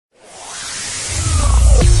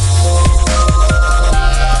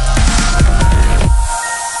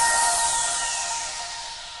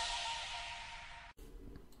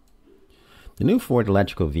The new Ford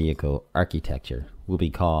electrical vehicle architecture will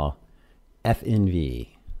be called FNV.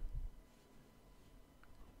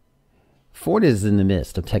 Ford is in the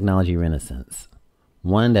midst of technology renaissance,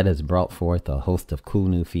 one that has brought forth a host of cool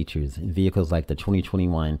new features in vehicles like the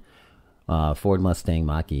 2021 Ford Mustang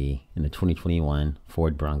Mach-E and the 2021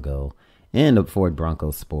 Ford Bronco and the Ford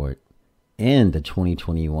Bronco Sport and the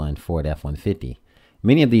 2021 Ford F-150.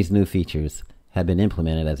 Many of these new features have been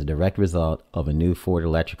implemented as a direct result of a new Ford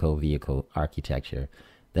electrical vehicle architecture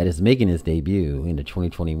that is making its debut in the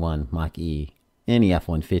 2021 Mach-E and the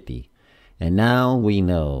F-150. And now we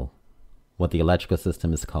know what the electrical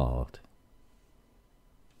system is called.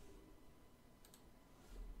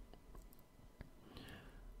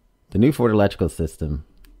 The new Ford electrical system,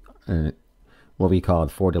 what we call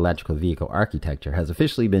Ford electrical vehicle architecture, has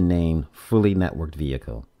officially been named Fully Networked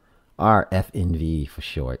Vehicle, or FNV for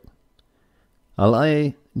short.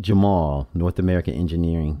 Ali Jamal, North American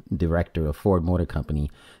Engineering Director of Ford Motor Company,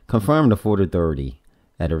 confirmed to Ford Authority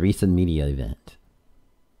at a recent media event.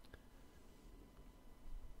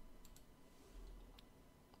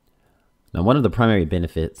 Now, one of the primary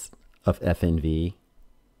benefits of FNV,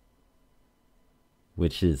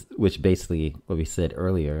 which basically what we said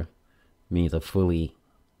earlier means a fully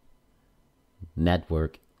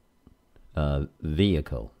networked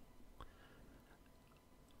vehicle,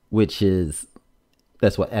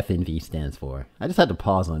 that's what FNV stands for. I just had to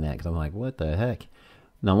pause on that because I'm like, what the heck?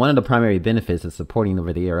 Now, one of the primary benefits is supporting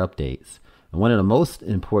over-the-air updates. And one of the most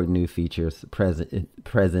important new features present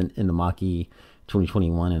in the Mach-E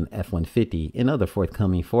 2021 and F-150 and other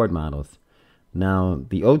forthcoming Ford models. Now,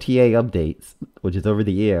 the OTA updates, which is over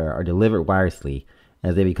the air, are delivered wirelessly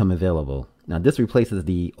as they become available. Now, this replaces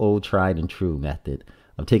the old tried and true method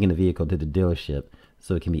of taking the vehicle to the dealership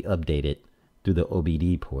so it can be updated through the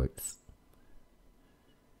OBD ports.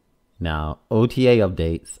 Now, OTA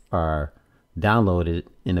updates are downloaded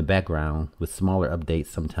in the background with smaller updates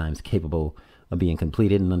sometimes capable of being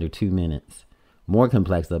completed in under 2 minutes. More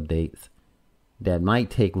complex updates that might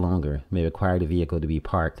take longer may require the vehicle to be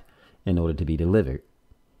parked in order to be delivered.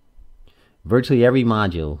 Virtually every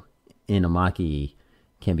module in a Mach-E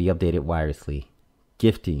can be updated wirelessly,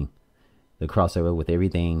 gifting the crossover with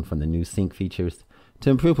everything from the new sync features to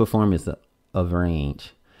improve performance of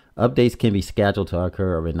range. Updates can be scheduled to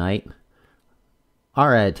occur overnight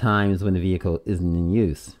or at times when the vehicle isn't in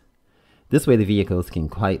use. This way the vehicles can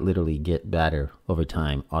quite literally get better over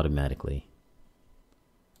time automatically.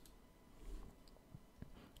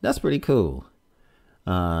 That's pretty cool.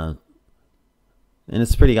 And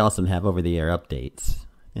it's pretty awesome to have over-the-air updates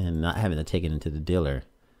and not having to take it into the dealer.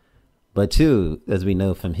 But too, as we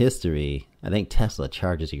know from history, I think Tesla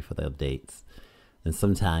charges you for the updates. And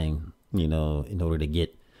sometime, in order to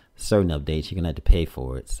get certain updates, you're going to have to pay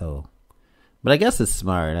for it. But I guess it's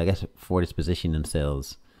smart. I guess Ford is positioning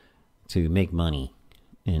themselves to make money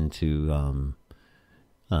and to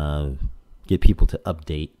get people to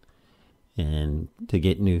update and to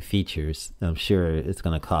get new features. I'm sure it's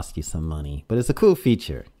going to cost you some money, but it's a cool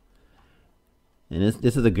feature. And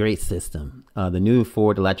this is a great system. The new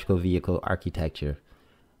Ford electrical vehicle architecture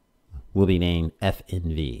will be named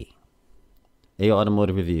FNV. A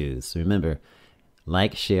Automotive Reviews. Remember,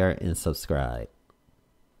 like, share, and subscribe.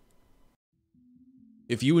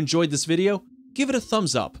 If you enjoyed this video, give it a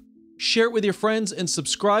thumbs up, share it with your friends, and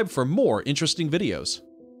subscribe for more interesting videos.